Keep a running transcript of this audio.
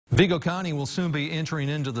Vigo County will soon be entering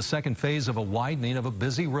into the second phase of a widening of a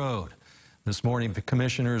busy road. This morning, the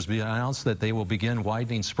commissioners announced that they will begin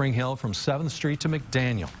widening Springhill from 7th Street to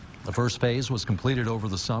McDaniel. The first phase was completed over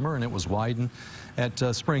the summer, and it was widened at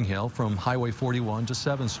Springhill from Highway 41 to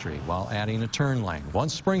 7th Street while adding a turn lane.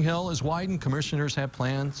 Once Springhill is widened, commissioners have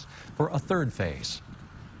plans for a third phase.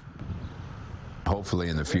 Hopefully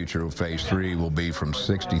in the future, phase 3 will be from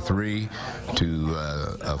 63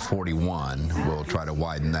 to 41. We'll try to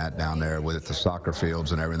widen that down there with the soccer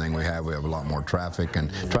fields and everything we have. We have a lot more traffic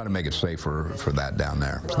and try to make it safer for that down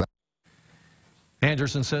there.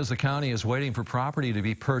 Anderson says the county is waiting for property to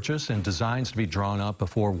be purchased and designs to be drawn up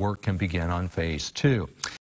before work can begin on phase 2.